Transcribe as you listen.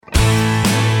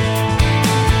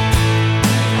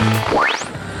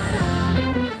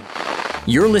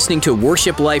You're listening to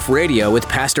Worship Life Radio with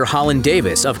Pastor Holland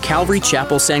Davis of Calvary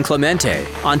Chapel San Clemente.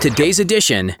 On today's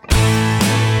edition,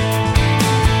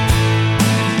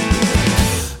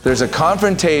 there's a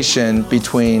confrontation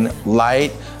between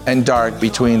light and dark,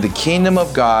 between the kingdom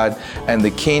of God and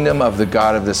the kingdom of the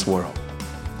God of this world.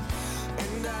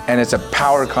 And it's a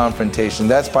power confrontation.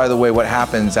 That's, by the way, what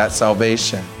happens at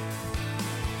salvation.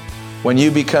 When you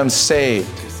become saved,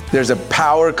 there's a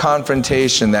power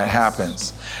confrontation that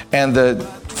happens. And the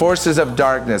forces of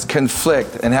darkness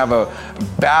conflict and have a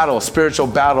battle, spiritual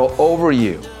battle over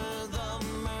you.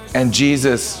 And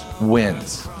Jesus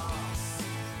wins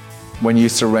when you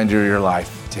surrender your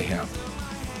life to Him.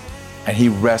 And He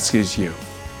rescues you.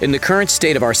 In the current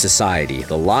state of our society,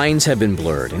 the lines have been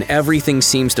blurred and everything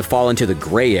seems to fall into the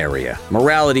gray area.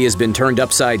 Morality has been turned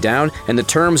upside down and the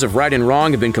terms of right and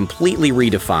wrong have been completely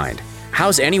redefined.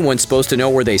 How's anyone supposed to know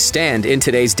where they stand in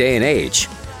today's day and age?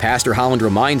 Pastor Holland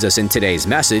reminds us in today's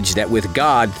message that with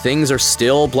God, things are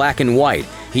still black and white.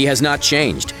 He has not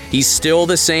changed. He's still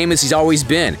the same as He's always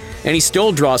been, and He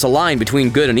still draws a line between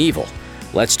good and evil.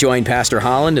 Let's join Pastor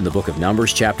Holland in the book of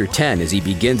Numbers chapter 10 as he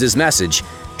begins his message,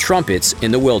 Trumpets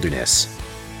in the Wilderness.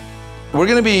 We're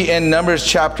going to be in Numbers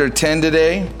chapter 10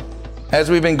 today. As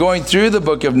we've been going through the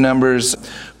book of Numbers,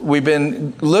 we've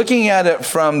been looking at it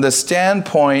from the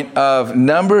standpoint of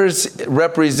Numbers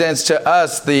represents to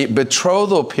us the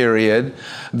betrothal period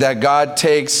that God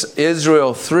takes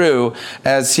Israel through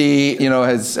as He,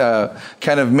 has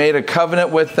kind of made a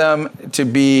covenant with them to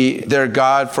be their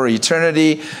God for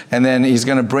eternity, and then He's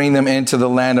going to bring them into the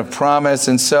land of promise.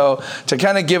 And so to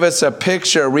kind of give us a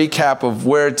picture, a recap of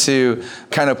where to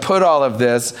kind of put all of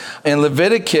this, in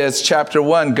Leviticus chapter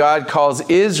 1, God calls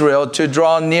Israel to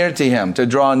draw near to Him, to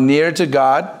draw near to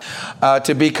God,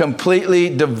 to be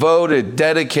completely devoted,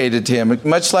 dedicated to Him.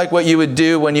 Much like what you would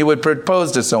do when you would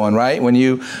propose to someone, right? When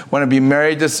you want to be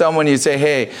married to someone, you say,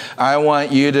 hey, I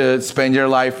want you to spend your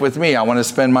life with me. I want to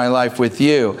spend my life with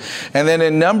you. And then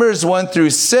in Numbers 1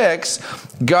 through 6,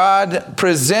 God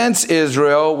presents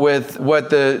Israel with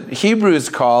what the Hebrews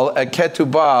call a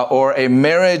ketubah, or a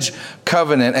marriage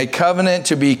covenant, a covenant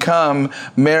to become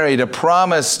married, a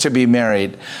promise to be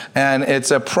married. And it's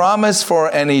a promise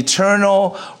for an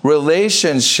eternal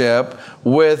relationship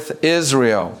with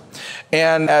Israel.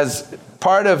 And as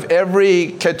part of every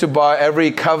ketubah, every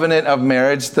covenant of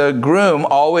marriage, the groom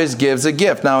always gives a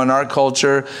gift. Now, in our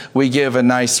culture, we give a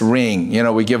nice ring.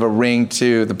 We give a ring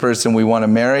to the person we want to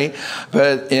marry.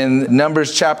 But in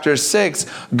Numbers chapter 6,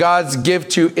 God's gift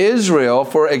to Israel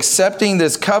for accepting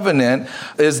this covenant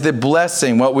is the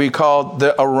blessing, what we call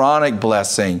the Aaronic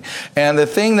blessing. And the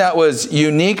thing that was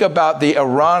unique about the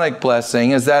Aaronic blessing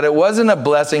is that it wasn't a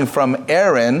blessing from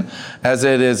Aaron, as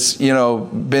it is,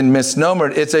 been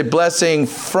misnomered. It's a blessing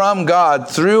from God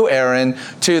through Aaron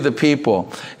to the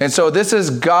people. And so this is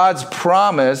God's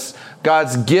promise,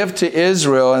 God's gift to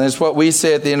Israel, and it's what we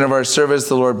say at the end of our service: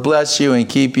 the Lord bless you and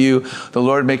keep you. The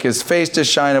Lord make His face to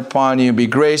shine upon you, be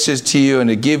gracious to you, and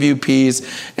to give you peace,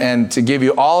 and to give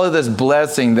you all of this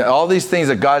blessing, all these things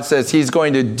that God says He's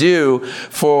going to do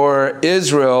for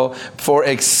Israel for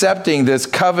accepting this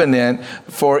covenant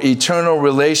for eternal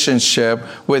relationship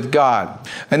with God.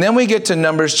 And then we get to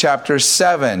Numbers chapter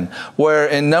 7, where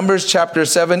in Numbers chapter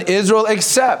 7, Israel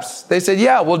accepts. They said,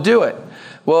 yeah, we'll do it.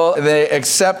 Well, they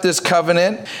accept this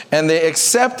covenant, and they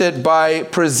accept it by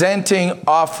presenting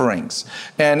offerings.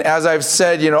 And as I've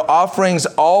said, offerings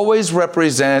always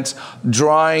represent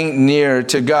drawing near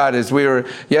to God. As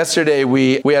yesterday,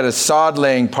 we had a sod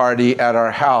laying party at our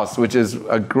house, which is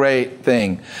a great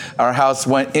thing. Our house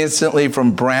went instantly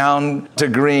from brown to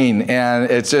green, and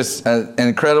it's just an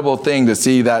incredible thing to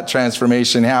see that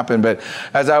transformation happen. But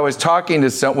as I was talking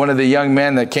to one of the young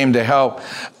men that came to help,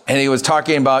 and he was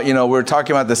talking about, we were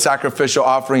talking about the sacrificial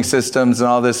offering systems and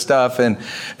all this stuff. And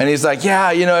he's like, yeah,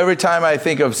 every time I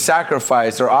think of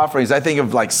sacrifice or offerings, I think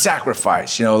of like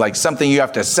sacrifice, like something you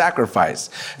have to sacrifice.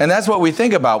 And that's what we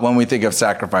think about when we think of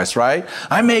sacrifice, right?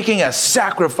 I'm making a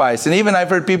sacrifice. And even I've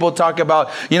heard people talk about,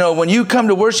 when you come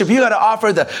to worship, you got to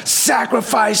offer the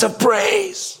sacrifice of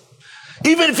praise.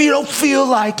 Even if you don't feel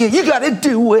like it, you got to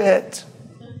do it.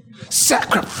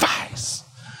 Sacrifice.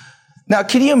 Now,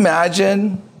 can you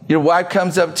imagine? Your wife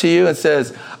comes up to you and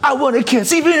says, I want to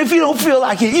kiss. Even if you don't feel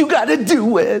like it, you got to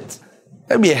do it.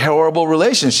 That'd be a horrible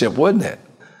relationship, wouldn't it?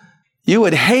 You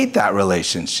would hate that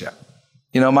relationship.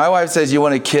 My wife says, you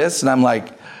want to kiss? And I'm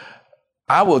like,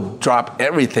 I will drop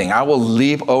everything. I will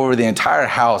leap over the entire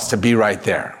house to be right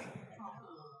there.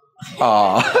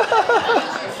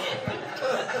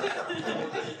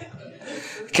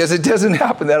 Because it doesn't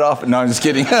happen that often. No, I'm just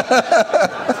kidding.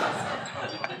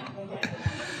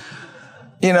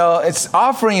 It's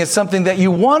offering is something that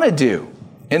you want to do.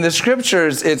 In the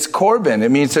scriptures, it's korban. It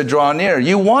means to draw near.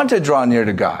 You want to draw near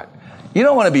to God. You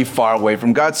don't want to be far away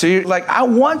from God. So you're like, I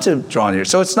want to draw near.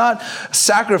 So it's not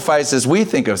sacrifice as we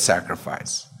think of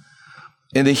sacrifice.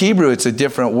 In the Hebrew, it's a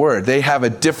different word. They have a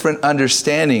different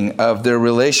understanding of their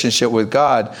relationship with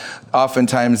God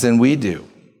oftentimes than we do.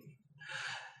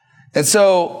 And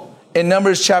so in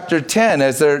Numbers chapter 10,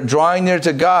 as they're drawing near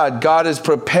to God, God is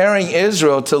preparing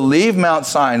Israel to leave Mount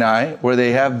Sinai, where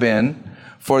they have been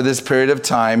for this period of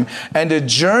time, and to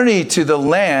journey to the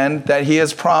land that he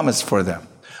has promised for them.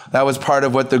 That was part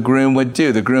of what the groom would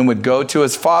do. The groom would go to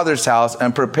his father's house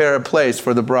and prepare a place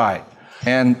for the bride.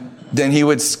 And then he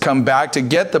would come back to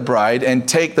get the bride and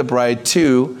take the bride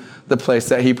to the place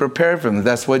that he prepared for them.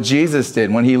 That's what Jesus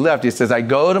did when he left. He says, I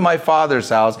go to my Father's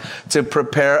house to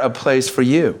prepare a place for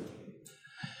you.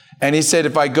 And he said,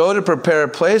 if I go to prepare a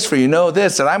place for you, know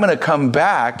this, that I'm going to come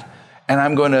back and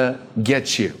I'm going to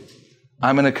get you.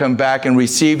 I'm going to come back and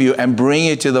receive you and bring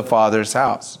you to the Father's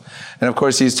house. And of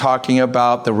course, he's talking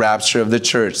about the rapture of the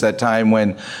church, that time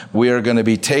when we are going to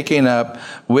be taken up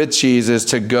with Jesus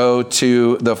to go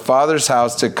to the Father's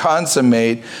house to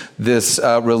consummate this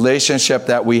relationship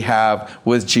that we have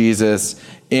with Jesus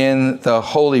in the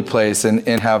holy place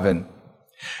in heaven.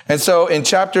 And so in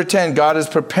chapter 10, God is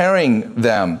preparing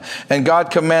them, and God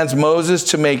commands Moses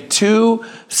to make 2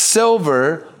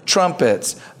 silver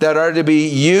trumpets that are to be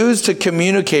used to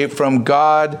communicate from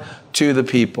God to the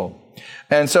people.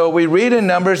 And so we read in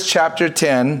Numbers chapter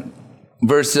 10,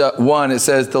 verse 1, it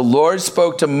says, the Lord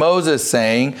spoke to Moses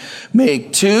saying,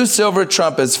 make 2 silver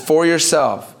trumpets for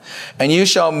yourself, and you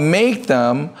shall make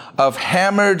them of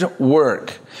hammered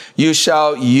work. You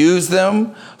shall use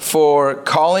them for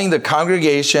calling the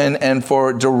congregation and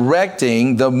for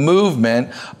directing the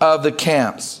movement of the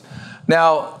camps.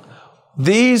 Now,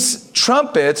 these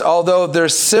trumpets, although they're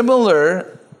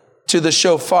similar to the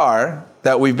shofar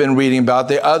that we've been reading about,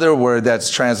 the other word that's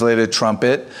translated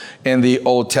trumpet in the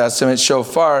Old Testament,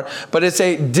 shofar, but it's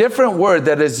a different word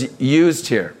that is used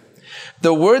here.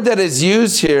 The word that is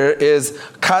used here is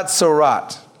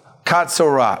katsorat.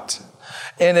 Katsorat.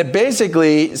 And it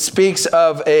basically speaks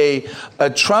of a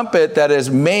trumpet that is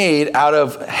made out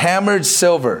of hammered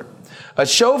silver. A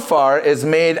shofar is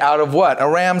made out of what? A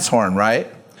ram's horn, right?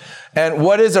 And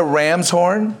what is a ram's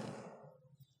horn?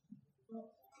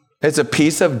 It's a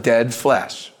piece of dead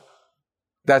flesh.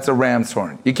 That's a ram's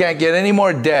horn. You can't get any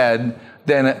more dead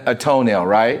than a toenail,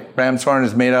 right? Ram's horn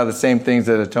is made out of the same things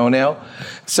as a toenail.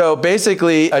 So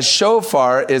basically, a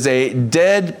shofar is a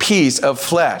dead piece of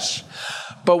flesh.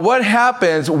 But what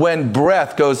happens when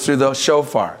breath goes through the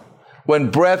shofar?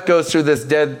 When breath goes through this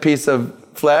dead piece of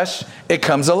flesh, it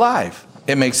comes alive.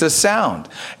 It makes a sound.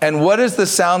 And what is the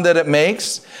sound that it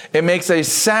makes? It makes a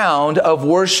sound of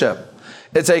worship.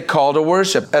 It's a call to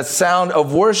worship, a sound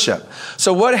of worship.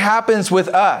 So what happens with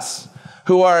us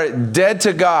who are dead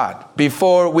to God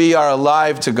before we are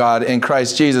alive to God in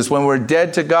Christ Jesus? When we're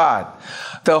dead to God,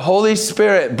 the Holy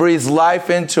Spirit breathes life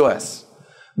into us.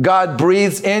 God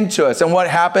breathes into us. And what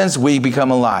happens? We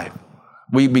become alive.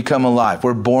 We become alive.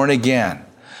 We're born again.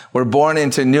 We're born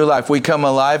into new life. We come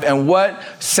alive. And what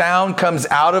sound comes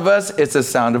out of us? It's a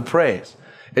sound of praise.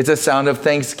 It's a sound of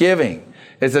thanksgiving.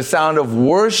 It's a sound of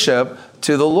worship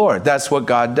to the Lord. That's what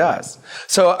God does.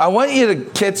 So I want you to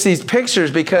catch these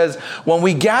pictures, because when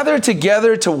we gather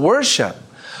together to worship,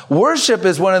 worship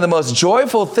is one of the most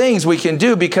joyful things we can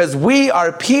do, because we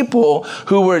are people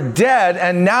who were dead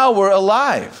and now we're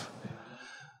alive.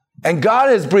 And God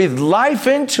has breathed life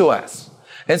into us.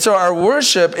 And so our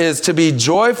worship is to be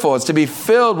joyful. It's to be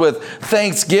filled with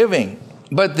thanksgiving.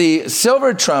 But the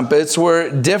silver trumpets were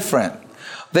different.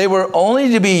 They were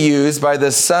only to be used by the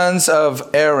sons of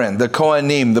Aaron, the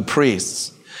Kohanim, the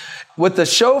priests. With the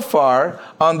shofar,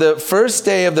 on the first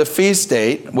day of the feast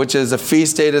date, which is a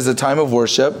feast date as a time of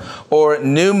worship, or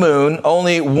new moon,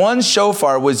 only one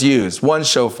shofar was used. One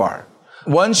shofar.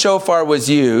 One shofar was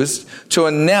used to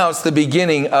announce the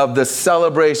beginning of the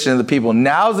celebration of the people.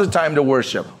 Now's the time to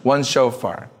worship. One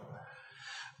shofar.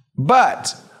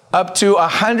 But up to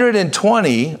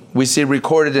 120, we see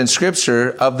recorded in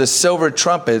Scripture, of the silver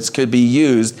trumpets could be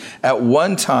used at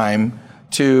one time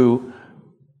to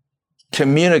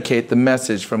communicate the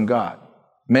message from God.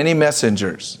 Many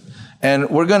messengers. And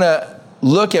we're going to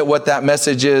look at what that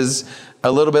message is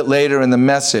a little bit later in the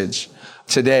message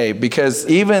today, because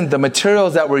even the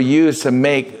materials that were used to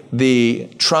make the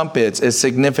trumpets is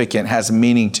significant, has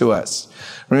meaning to us.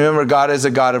 Remember, God is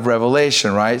a God of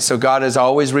revelation, right? So God is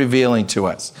always revealing to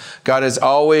us. God is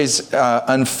always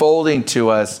unfolding to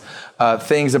us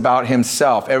things about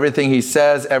himself. Everything he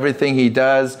says, everything he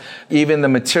does, even the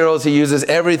materials he uses,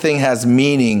 everything has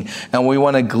meaning, and we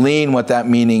want to glean what that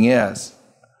meaning is.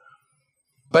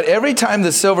 But every time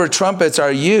the silver trumpets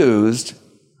are used,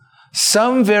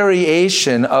 some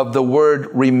variation of the word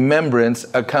remembrance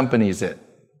accompanies it.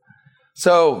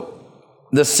 So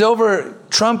the silver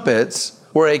trumpets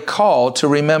were a call to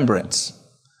remembrance.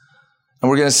 And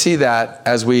we're going to see that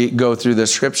as we go through the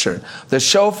scripture. The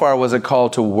shofar was a call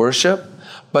to worship,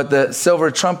 but the silver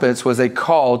trumpets was a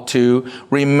call to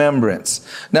remembrance.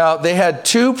 Now, they had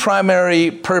two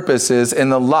primary purposes in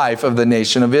the life of the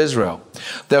nation of Israel.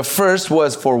 The first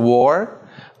was for war.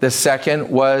 The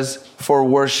second was for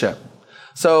worship.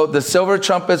 So the silver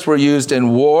trumpets were used in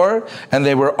war, and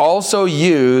they were also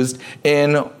used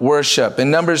in worship.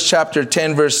 In Numbers chapter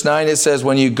 10, verse 9, it says,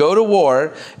 when you go to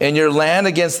war in your land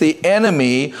against the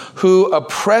enemy who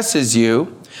oppresses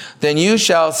you, then you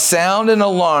shall sound an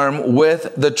alarm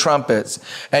with the trumpets,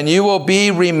 and you will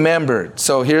be remembered.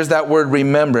 So here's that word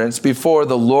remembrance, before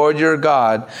the Lord your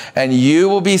God, and you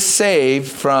will be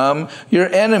saved from your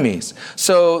enemies.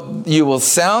 So you will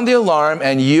sound the alarm,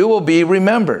 and you will be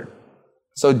remembered.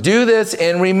 So do this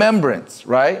in remembrance,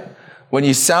 right? When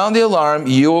you sound the alarm,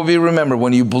 you will be remembered.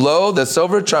 When you blow the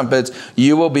silver trumpets,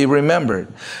 you will be remembered.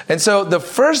 And so the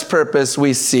first purpose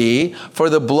we see for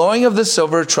the blowing of the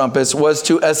silver trumpets was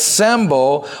to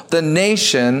assemble the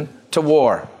nation to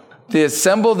war. To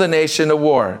assemble the nation to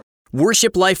war.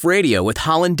 Worship Life Radio with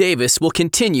Holland Davis will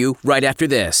continue right after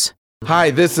this.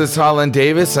 Hi, this is Holland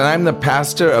Davis, and I'm the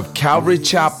pastor of Calvary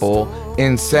Chapel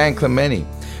in San Clemente.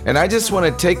 And I just want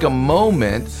to take a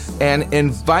moment and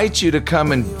invite you to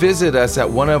come and visit us at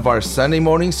one of our Sunday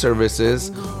morning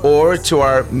services or to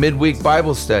our midweek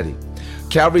Bible study.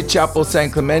 Calvary Chapel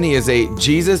San Clemente is a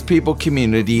Jesus People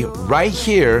community right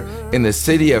here in the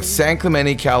city of San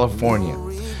Clemente, California.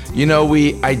 You know,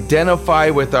 we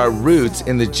identify with our roots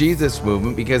in the Jesus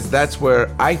movement because that's where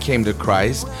I came to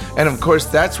Christ. And of course,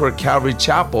 that's where Calvary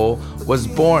Chapel was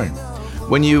born.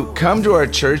 When you come to our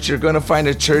church, you're going to find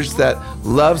a church that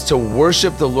loves to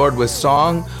worship the Lord with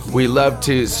song. We love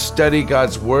to study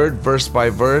God's word verse by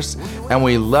verse, and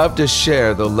we love to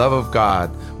share the love of God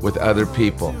with other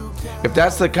people. If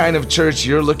that's the kind of church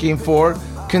you're looking for,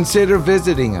 consider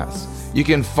visiting us. You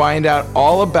can find out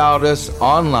all about us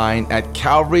online at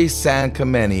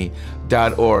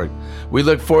calvarysanclemente.org. We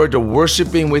look forward to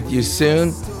worshiping with you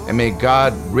soon, and may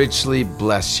God richly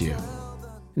bless you.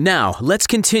 Now, let's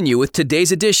continue with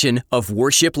today's edition of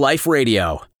Worship Life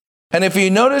Radio. And if you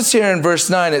notice here in verse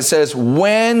 9, it says,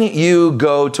 when you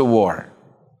go to war.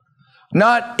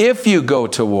 Not if you go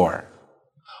to war,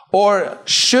 or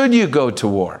should you go to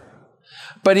war.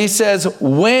 But he says,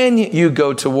 when you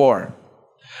go to war.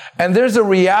 And there's a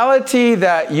reality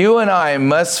that you and I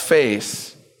must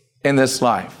face in this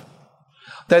life.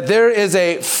 That there is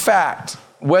a fact,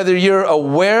 whether you're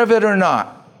aware of it or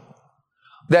not,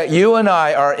 that you and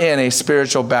I are in a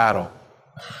spiritual battle.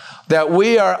 That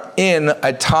we are in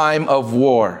a time of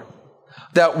war.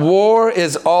 That war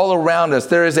is all around us.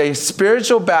 There is a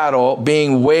spiritual battle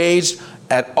being waged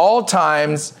at all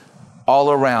times, all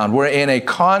around. We're in a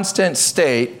constant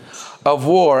state of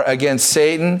war against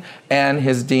Satan and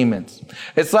his demons.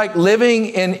 It's like living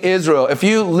in Israel. If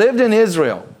you lived in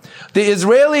Israel, the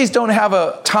Israelis don't have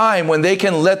a time when they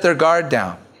can let their guard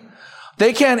down.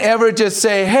 They can't ever just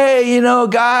say, hey,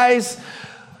 guys,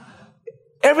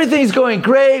 everything's going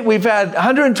great. We've had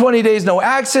 120 days, no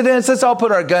accidents. Let's all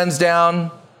put our guns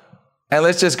down and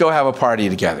let's just go have a party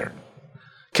together.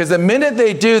 Because the minute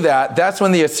they do that, that's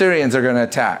when the Assyrians are going to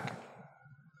attack.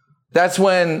 That's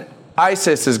when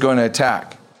ISIS is going to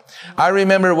attack. I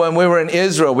remember when we were in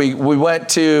Israel, we went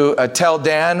to Tel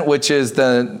Dan, which is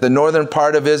the northern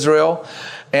part of Israel.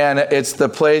 And it's the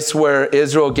place where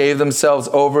Israel gave themselves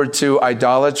over to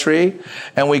idolatry.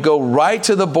 And we go right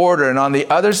to the border. And on the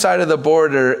other side of the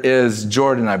border is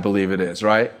Jordan, I believe it is,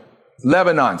 right?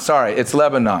 Lebanon. Sorry, it's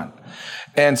Lebanon.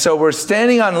 And so we're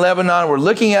standing on Lebanon. We're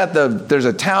looking at there's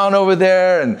a town over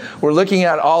there. And we're looking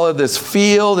at all of this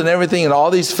field and everything and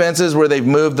all these fences where they've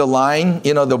moved the line,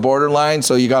 the border line.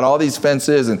 So you got all these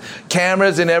fences and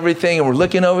cameras and everything. And we're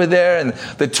looking over there. And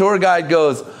the tour guide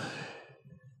goes,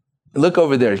 look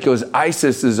over there. He goes,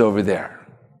 ISIS is over there.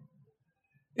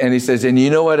 And he says, and you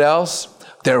know what else?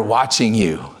 They're watching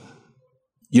you.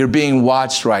 You're being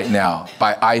watched right now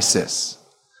by ISIS.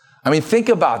 I mean, think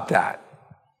about that.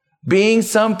 Being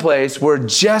someplace where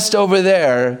just over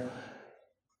there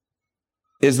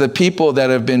is the people that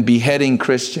have been beheading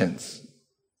Christians,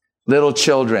 little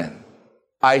children,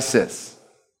 ISIS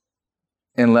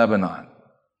in Lebanon,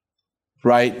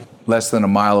 right less than a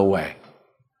mile away.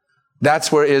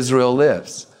 That's where Israel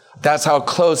lives. That's how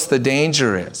close the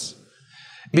danger is.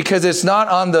 Because it's not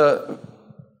on the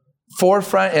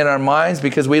forefront in our minds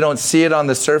because we don't see it on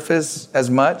the surface as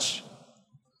much.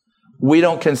 We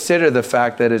don't consider the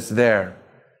fact that it's there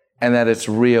and that it's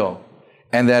real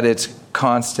and that it's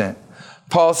constant.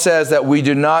 Paul says that we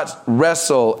do not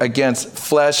wrestle against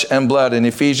flesh and blood. In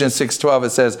Ephesians 6:12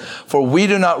 it says, "For we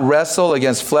do not wrestle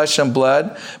against flesh and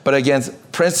blood, but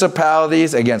against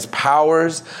principalities, against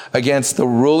powers, against the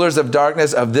rulers of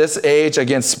darkness of this age,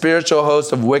 against spiritual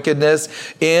hosts of wickedness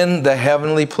in the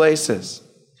heavenly places."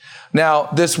 Now,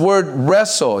 this word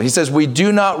wrestle, he says, we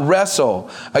do not wrestle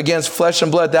against flesh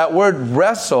and blood. That word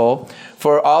wrestle,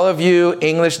 for all of you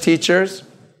English teachers,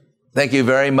 thank you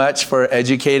very much for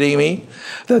educating me.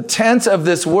 The tense of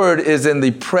this word is in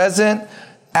the present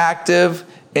active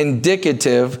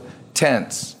indicative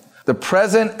tense. The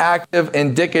present active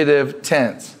indicative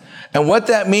tense. And what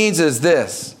that means is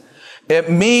this. It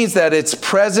means that it's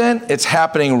present, it's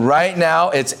happening right now,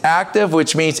 it's active,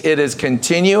 which means it is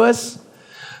continuous.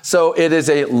 So it is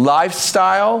a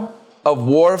lifestyle of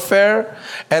warfare,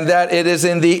 and that it is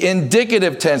in the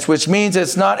indicative tense, which means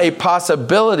it's not a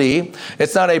possibility,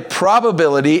 it's not a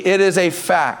probability, it is a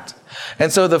fact.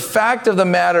 And so the fact of the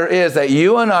matter is that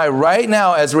you and I right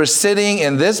now, as we're sitting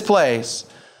in this place,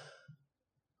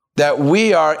 that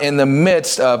we are in the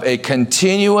midst of a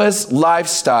continuous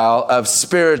lifestyle of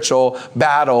spiritual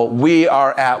battle. We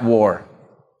are at war.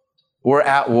 We're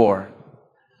at war.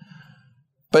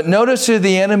 But notice who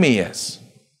the enemy is.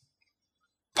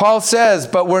 Paul says,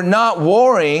 but we're not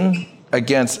warring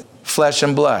against flesh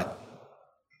and blood.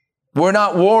 We're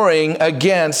not warring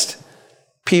against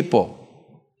people.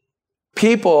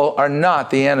 People are not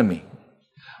the enemy.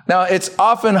 Now, it's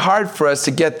often hard for us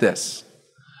to get this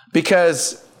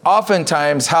because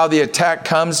oftentimes how the attack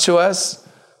comes to us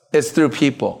is through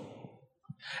people.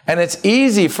 And it's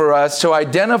easy for us to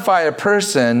identify a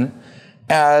person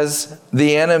as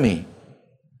the enemy.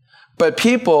 But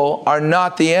people are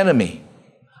not the enemy.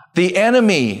 The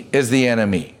enemy is the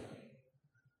enemy.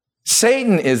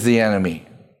 Satan is the enemy.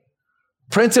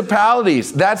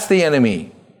 Principalities, that's the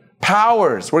enemy.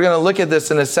 Powers, we're going to look at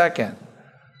this in a second.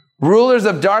 Rulers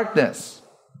of darkness,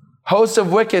 hosts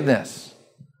of wickedness,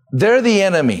 they're the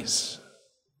enemies,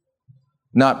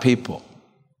 not people.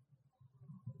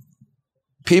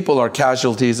 People are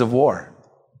casualties of war.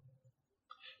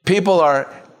 People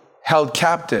are held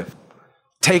captive,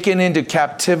 taken into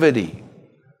captivity,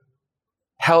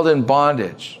 held in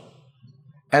bondage.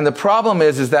 And the problem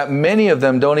is that many of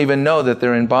them don't even know that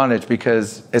they're in bondage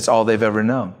because it's all they've ever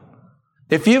known.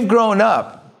 If you've grown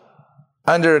up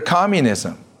under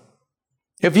communism,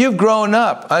 if you've grown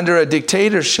up under a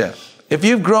dictatorship, if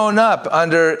you've grown up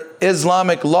under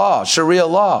Islamic law, Sharia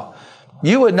law,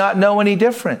 you would not know any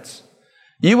difference.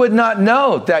 You would not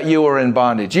know that you were in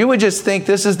bondage. You would just think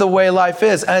this is the way life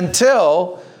is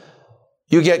until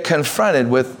you get confronted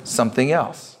with something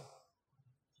else.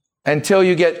 Until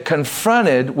you get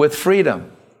confronted with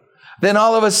freedom. Then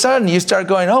all of a sudden you start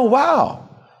going, oh, wow,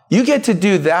 you get to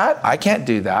do that? I can't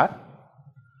do that.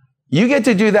 You get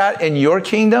to do that in your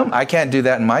kingdom? I can't do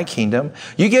that in my kingdom.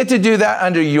 You get to do that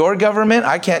under your government?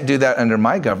 I can't do that under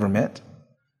my government.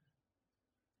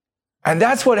 And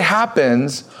that's what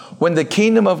happens when the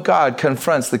kingdom of God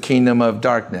confronts the kingdom of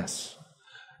darkness.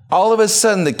 All of a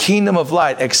sudden, the kingdom of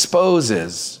light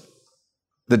exposes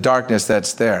the darkness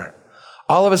that's there.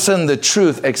 All of a sudden, the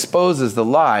truth exposes the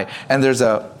lie, and there's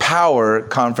a power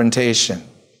confrontation.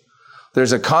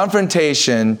 There's a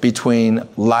confrontation between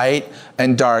light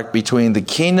and dark, between the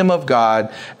kingdom of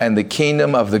God and the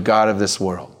kingdom of the God of this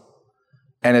world.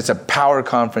 And it's a power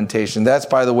confrontation. That's,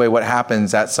 by the way, what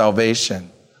happens at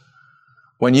salvation.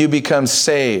 When you become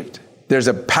saved, there's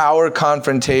a power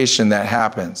confrontation that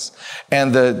happens.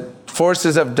 And the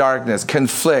forces of darkness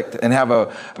conflict and have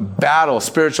a battle,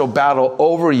 spiritual battle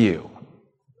over you.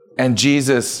 And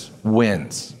Jesus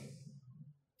wins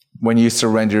when you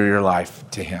surrender your life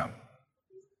to him.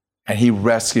 And he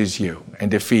rescues you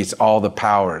and defeats all the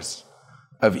powers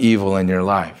of evil in your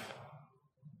life.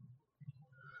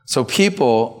 So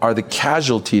people are the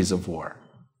casualties of war.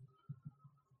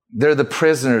 They're the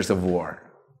prisoners of war.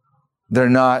 They're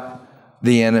not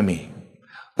the enemy.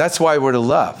 That's why we're to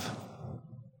love.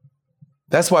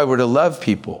 That's why we're to love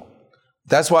people.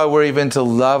 That's why we're even to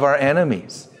love our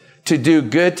enemies, to do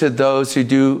good to those who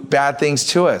do bad things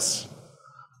to us.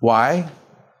 Why?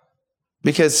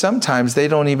 Because sometimes they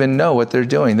don't even know what they're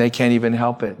doing. They can't even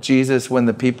help it. Jesus, when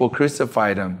the people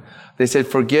crucified him, they said,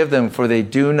 forgive them, for they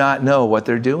do not know what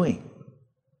they're doing.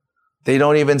 They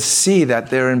don't even see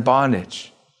that they're in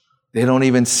bondage. They don't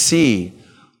even see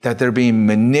that they're being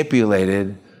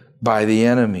manipulated by the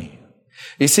enemy.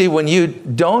 You see, when you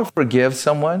don't forgive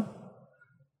someone,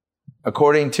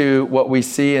 according to what we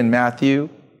see in Matthew,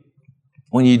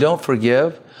 when you don't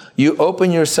forgive, you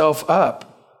open yourself up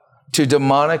to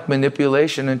demonic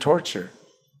manipulation and torture.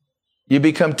 You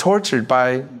become tortured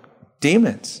by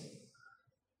demons.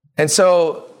 And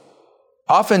so,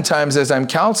 oftentimes as I'm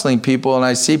counseling people and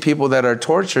I see people that are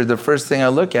tortured, the first thing I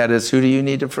look at is, who do you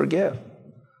need to forgive?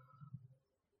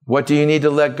 What do you need to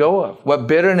let go of? What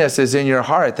bitterness is in your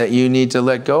heart that you need to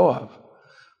let go of?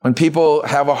 When people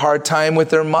have a hard time with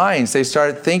their minds, they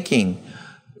start thinking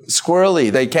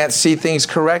squirrely. They can't see things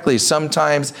correctly.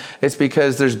 Sometimes it's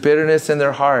because there's bitterness in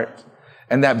their heart,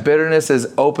 and that bitterness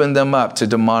has opened them up to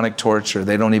demonic torture.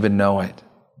 They don't even know it.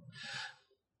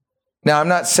 Now, I'm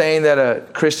not saying that a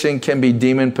Christian can be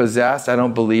demon-possessed. I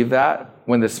don't believe that.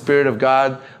 When the Spirit of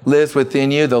God lives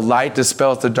within you, the light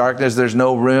dispels the darkness. There's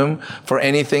no room for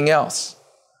anything else.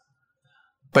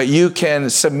 But you can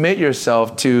submit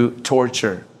yourself to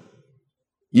torture.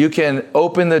 You can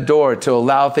open the door to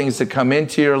allow things to come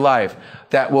into your life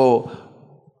that will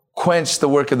quench the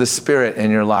work of the Spirit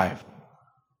in your life.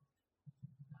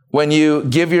 When you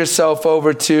give yourself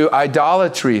over to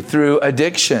idolatry through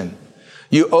addiction,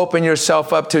 you open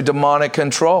yourself up to demonic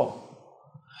control.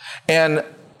 And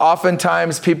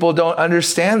oftentimes people don't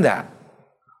understand that.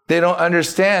 They don't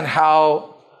understand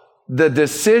how the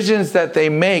decisions that they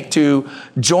make to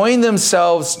join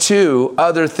themselves to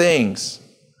other things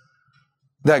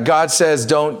that God says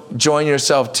don't join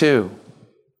yourself to,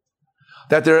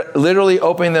 that they're literally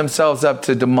opening themselves up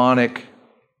to demonic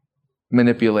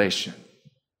manipulation.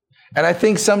 And I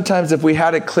think sometimes if we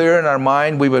had it clear in our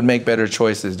mind, we would make better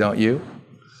choices, don't you?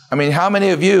 I mean, how many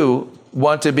of you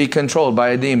want to be controlled by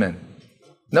a demon?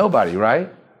 Nobody, right?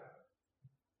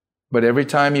 But every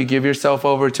time you give yourself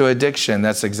over to addiction,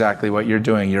 that's exactly what you're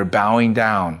doing. You're bowing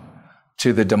down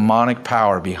to the demonic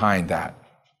power behind that.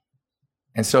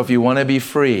 And so if you want to be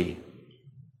free,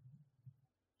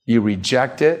 you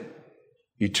reject it,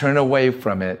 you turn away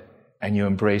from it, and you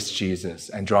embrace Jesus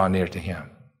and draw near to him.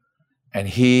 And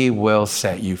he will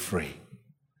set you free.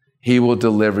 He will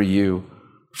deliver you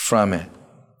from it.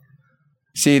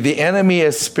 See, the enemy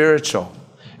is spiritual.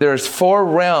 There's 4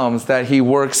 realms that he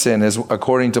works in,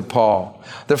 according to Paul.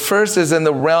 The first is in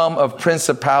the realm of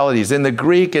principalities. In the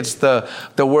Greek, it's the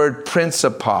word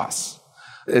principos.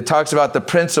 It talks about the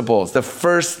principles, the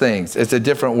first things. It's a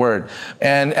different word.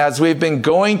 And as we've been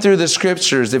going through the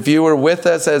scriptures, if you were with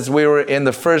us as we were in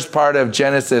the first part of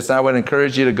Genesis, I would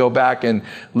encourage you to go back and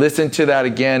listen to that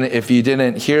again if you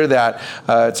didn't hear that.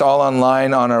 It's all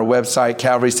online on our website,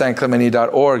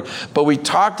 calvarysanclemente.org. But we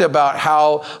talked about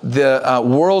how the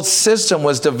world system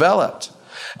was developed.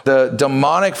 The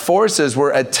demonic forces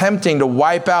were attempting to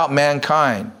wipe out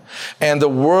mankind. And the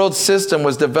world system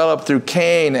was developed through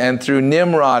Cain and through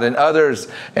Nimrod and others.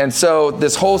 And so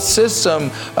this whole system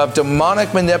of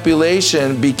demonic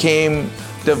manipulation became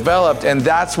developed, and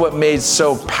that's what made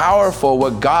so powerful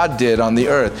what God did on the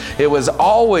earth. It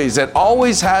always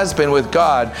has been with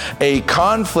God, a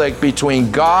conflict between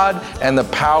God and the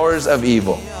powers of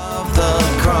evil.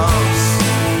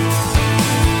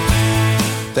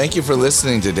 Thank you for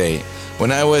listening today.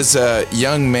 When I was a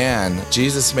young man,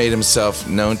 Jesus made himself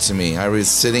known to me. I was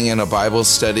sitting in a Bible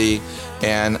study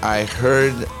and I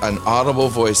heard an audible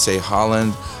voice say,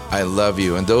 "Holland, I love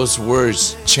you." And those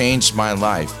words changed my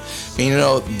life.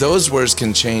 And, those words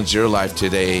can change your life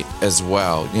today as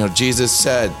well. Jesus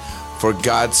said, "For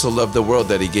God so loved the world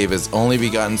that he gave his only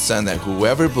begotten Son, that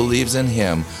whoever believes in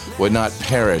him would not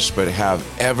perish, but have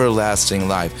everlasting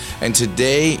life." And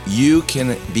today you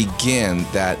can begin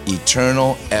that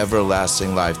eternal,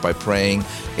 everlasting life by praying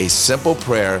a simple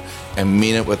prayer and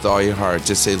mean it with all your heart.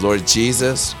 Just say, "Lord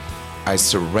Jesus, I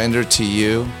surrender to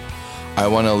you. I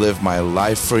want to live my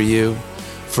life for you.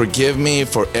 Forgive me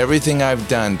for everything I've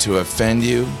done to offend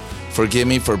you. Forgive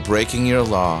me for breaking your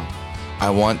law. I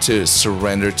want to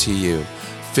surrender to you.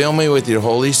 Fill me with your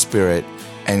Holy Spirit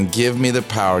and give me the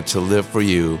power to live for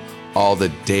you all the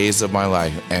days of my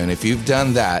life." And if you've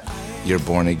done that, you're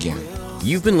born again.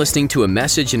 You've been listening to a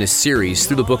message in a series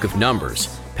through the book of Numbers.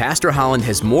 Pastor Holland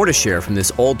has more to share from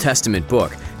this Old Testament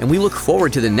book, and we look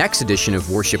forward to the next edition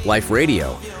of Worship Life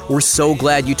Radio. We're so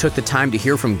glad you took the time to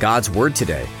hear from God's Word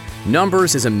today.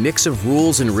 Numbers is a mix of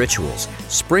rules and rituals,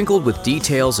 sprinkled with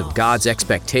details of God's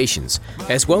expectations,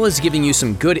 as well as giving you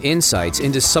some good insights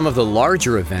into some of the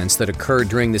larger events that occurred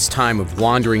during this time of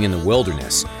wandering in the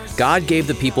wilderness. God gave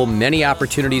the people many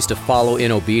opportunities to follow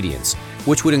in obedience,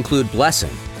 which would include blessing,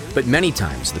 but many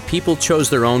times the people chose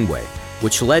their own way,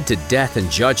 which led to death and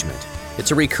judgment.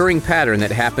 It's a recurring pattern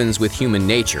that happens with human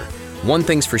nature. One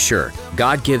thing's for sure,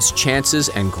 God gives chances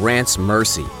and grants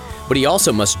mercy, but He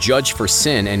also must judge for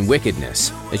sin and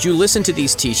wickedness. As you listen to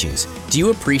these teachings, do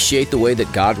you appreciate the way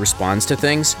that God responds to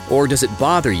things, or does it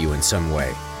bother you in some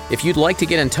way? If you'd like to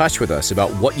get in touch with us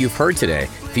about what you've heard today,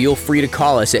 feel free to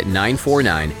call us at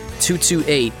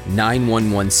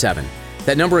 949-228-9117.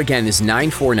 That number again is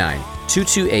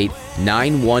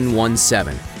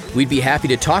 949-228-9117. We'd be happy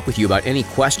to talk with you about any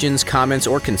questions, comments,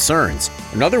 or concerns.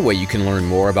 Another way you can learn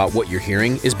more about what you're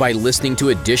hearing is by listening to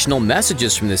additional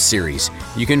messages from this series.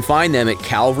 You can find them at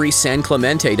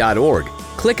calvarysanclemente.org.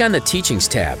 Click on the Teachings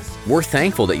tab. We're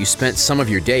thankful that you spent some of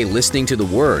your day listening to the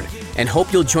Word and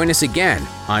hope you'll join us again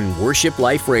on Worship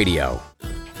Life Radio.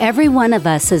 Every one of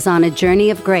us is on a journey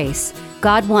of grace.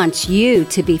 God wants you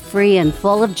to be free and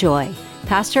full of joy.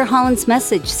 Pastor Holland's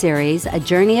message series, A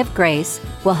Journey of Grace,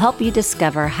 will help you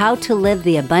discover how to live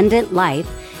the abundant life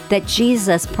that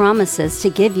Jesus promises to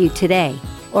give you today.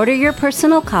 Order your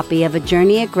personal copy of A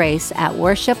Journey of Grace at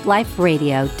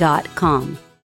worshipliferadio.com.